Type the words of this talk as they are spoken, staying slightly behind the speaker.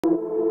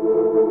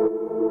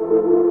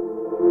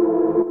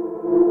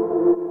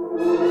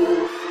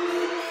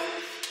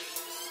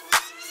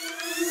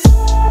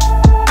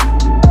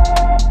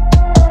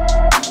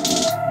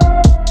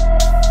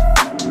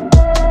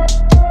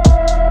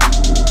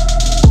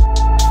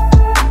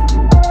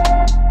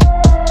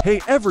Hey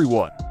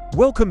everyone,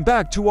 welcome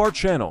back to our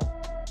channel.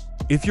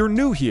 If you're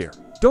new here,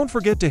 don't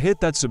forget to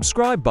hit that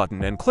subscribe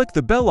button and click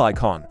the bell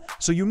icon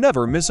so you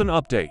never miss an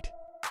update.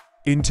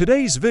 In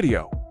today's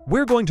video,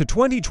 we're going to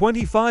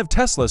 2025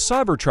 Tesla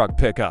Cybertruck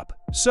pickup,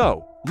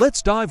 so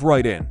let's dive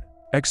right in.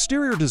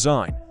 Exterior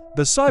design.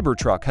 The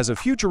Cybertruck has a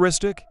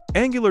futuristic,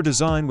 angular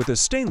design with a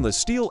stainless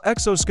steel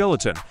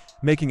exoskeleton,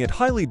 making it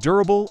highly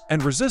durable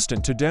and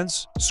resistant to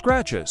dents,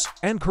 scratches,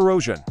 and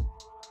corrosion.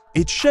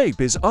 Its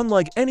shape is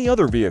unlike any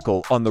other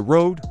vehicle on the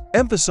road,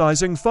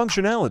 emphasizing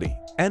functionality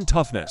and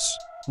toughness.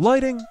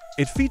 Lighting.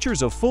 It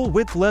features a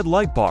full-width LED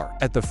light bar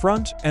at the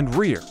front and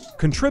rear,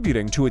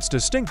 contributing to its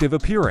distinctive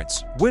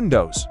appearance.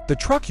 Windows. The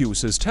truck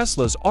uses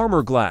Tesla's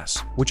armor glass,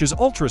 which is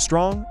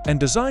ultra-strong and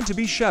designed to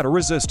be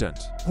shatter-resistant.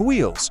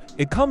 Wheels.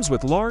 It comes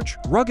with large,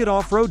 rugged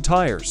off-road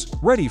tires,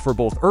 ready for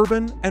both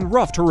urban and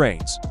rough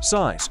terrains.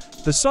 Size.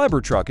 The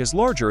Cybertruck is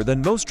larger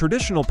than most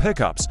traditional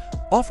pickups,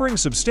 offering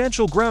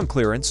substantial ground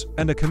clearance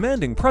and a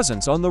commanding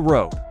presence on the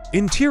road.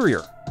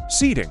 Interior.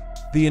 Seating.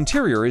 The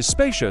interior is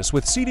spacious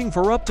with seating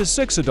for up to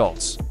 6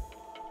 adults.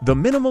 The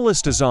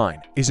minimalist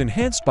design is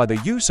enhanced by the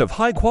use of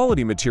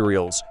high-quality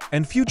materials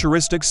and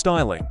futuristic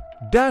styling.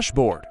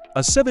 Dashboard.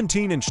 A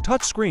 17-inch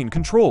touchscreen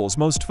controls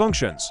most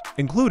functions,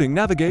 including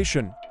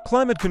navigation,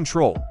 climate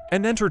control,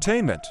 and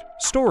entertainment.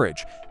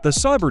 Storage. The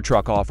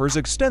Cybertruck offers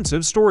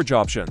extensive storage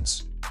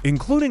options,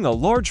 including a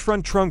large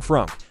front trunk,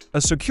 a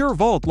secure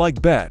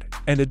vault-like bed,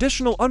 and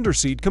additional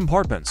underseat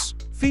compartments.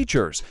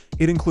 Features.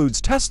 It includes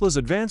Tesla's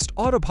advanced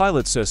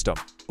autopilot system,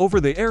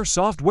 over-the-air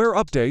software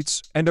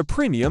updates, and a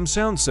premium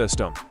sound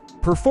system.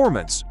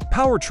 Performance.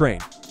 Powertrain.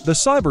 The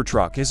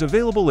Cybertruck is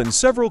available in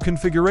several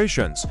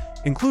configurations,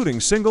 including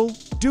single,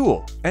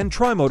 dual, and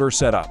tri-motor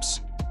setups.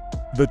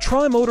 The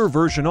tri-motor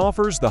version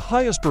offers the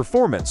highest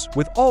performance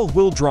with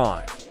all-wheel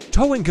drive.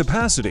 Towing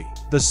capacity.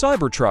 The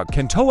Cybertruck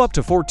can tow up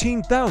to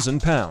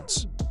 14,000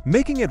 pounds,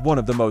 making it one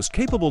of the most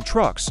capable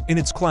trucks in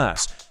its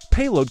class.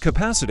 Payload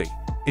capacity.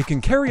 It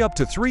can carry up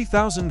to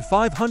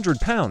 3,500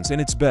 pounds in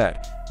its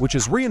bed, which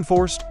is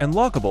reinforced and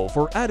lockable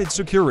for added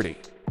security.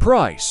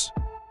 Price.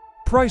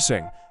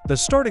 Pricing. The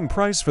starting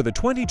price for the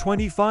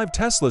 2025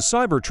 Tesla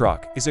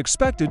Cybertruck is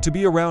expected to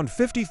be around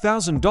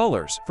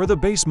 $50,000 for the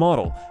base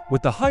model,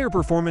 with the higher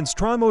performance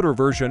tri-motor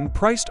version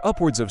priced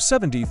upwards of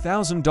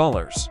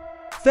 $70,000.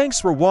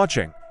 Thanks for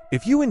watching.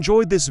 If you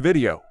enjoyed this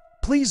video,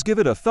 please give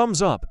it a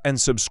thumbs up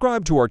and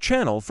subscribe to our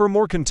channel for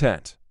more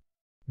content.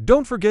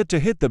 Don't forget to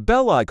hit the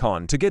bell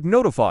icon to get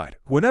notified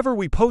whenever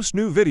we post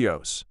new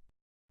videos.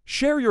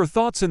 Share your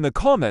thoughts in the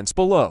comments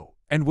below,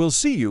 and we'll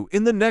see you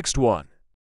in the next one.